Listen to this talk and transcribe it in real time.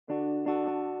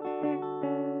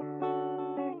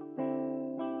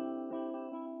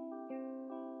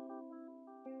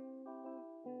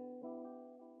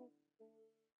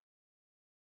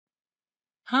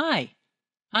Hi,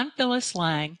 I'm Phyllis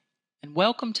Lang, and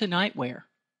welcome to Nightwear.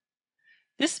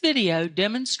 This video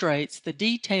demonstrates the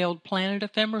Detailed Planet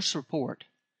Ephemeris report,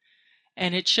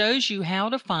 and it shows you how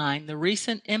to find the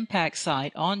recent impact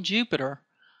site on Jupiter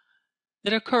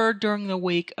that occurred during the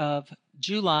week of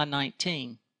July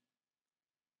 19.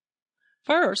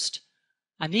 First,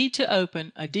 I need to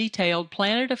open a Detailed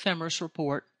Planet Ephemeris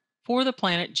report for the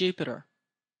planet Jupiter.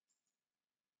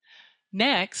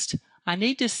 Next, I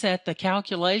need to set the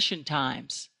calculation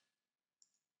times.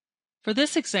 For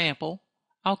this example,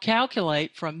 I'll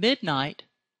calculate from midnight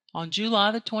on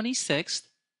July the 26th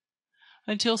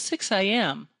until 6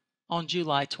 a.m. on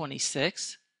July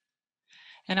 26th,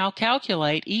 and I'll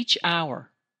calculate each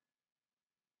hour.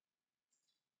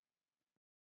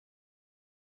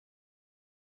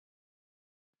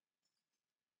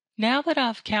 Now that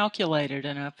I've calculated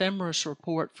an ephemeris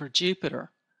report for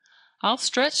Jupiter, I'll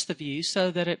stretch the view so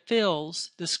that it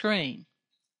fills the screen.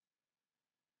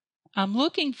 I'm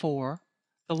looking for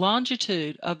the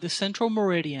longitude of the central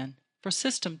meridian for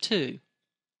System 2.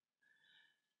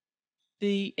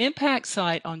 The impact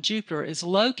site on Jupiter is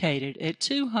located at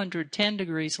 210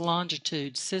 degrees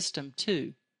longitude System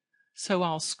 2, so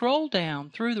I'll scroll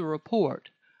down through the report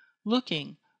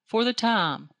looking for the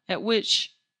time at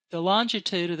which the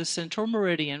longitude of the central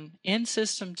meridian in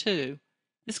System 2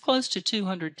 is close to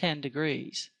 210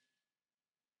 degrees.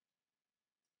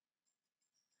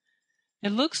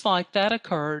 It looks like that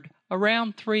occurred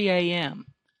around 3 a.m.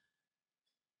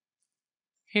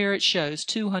 Here it shows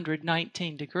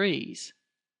 219 degrees.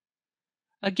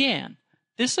 Again,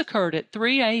 this occurred at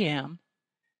 3 a.m.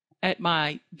 at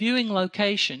my viewing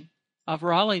location of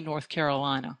Raleigh, North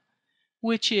Carolina,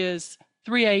 which is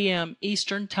 3 a.m.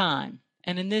 Eastern Time,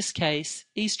 and in this case,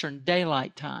 Eastern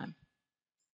Daylight Time.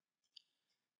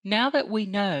 Now that we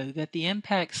know that the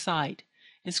impact site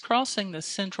is crossing the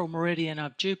central meridian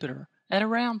of Jupiter at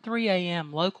around 3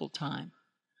 a.m. local time,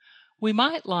 we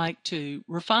might like to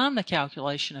refine the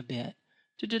calculation a bit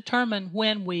to determine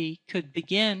when we could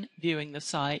begin viewing the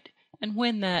site and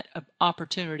when that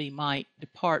opportunity might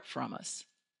depart from us.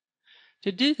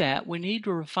 To do that, we need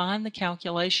to refine the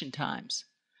calculation times.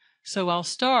 So I'll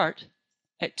start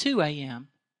at 2 a.m.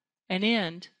 and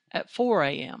end at 4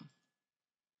 a.m.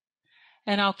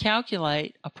 And I'll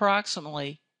calculate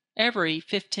approximately every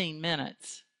 15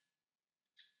 minutes.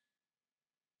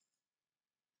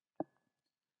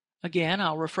 Again,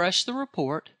 I'll refresh the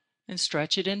report and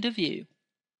stretch it into view.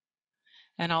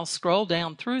 And I'll scroll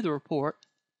down through the report,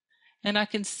 and I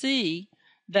can see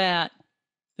that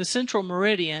the central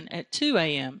meridian at 2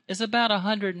 a.m. is about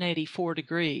 184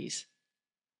 degrees.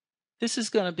 This is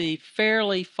going to be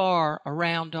fairly far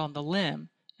around on the limb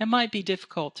and might be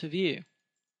difficult to view.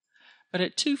 But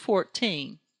at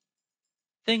 2:14,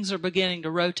 things are beginning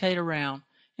to rotate around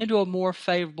into a more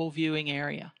favorable viewing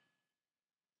area.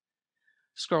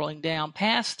 Scrolling down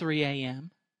past 3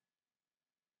 a.m.,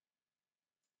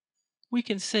 we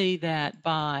can see that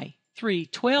by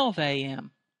 3:12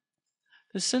 a.m.,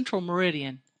 the central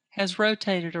meridian has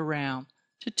rotated around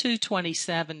to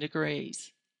 227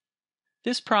 degrees.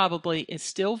 This probably is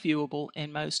still viewable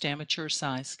in most amateur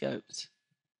size scopes.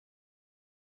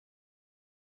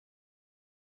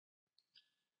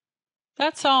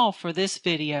 That's all for this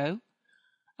video.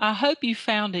 I hope you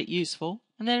found it useful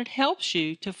and that it helps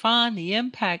you to find the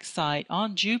impact site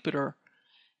on Jupiter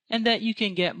and that you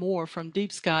can get more from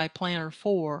Deep Sky Planner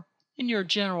 4 in your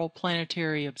general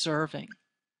planetary observing.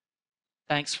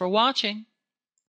 Thanks for watching.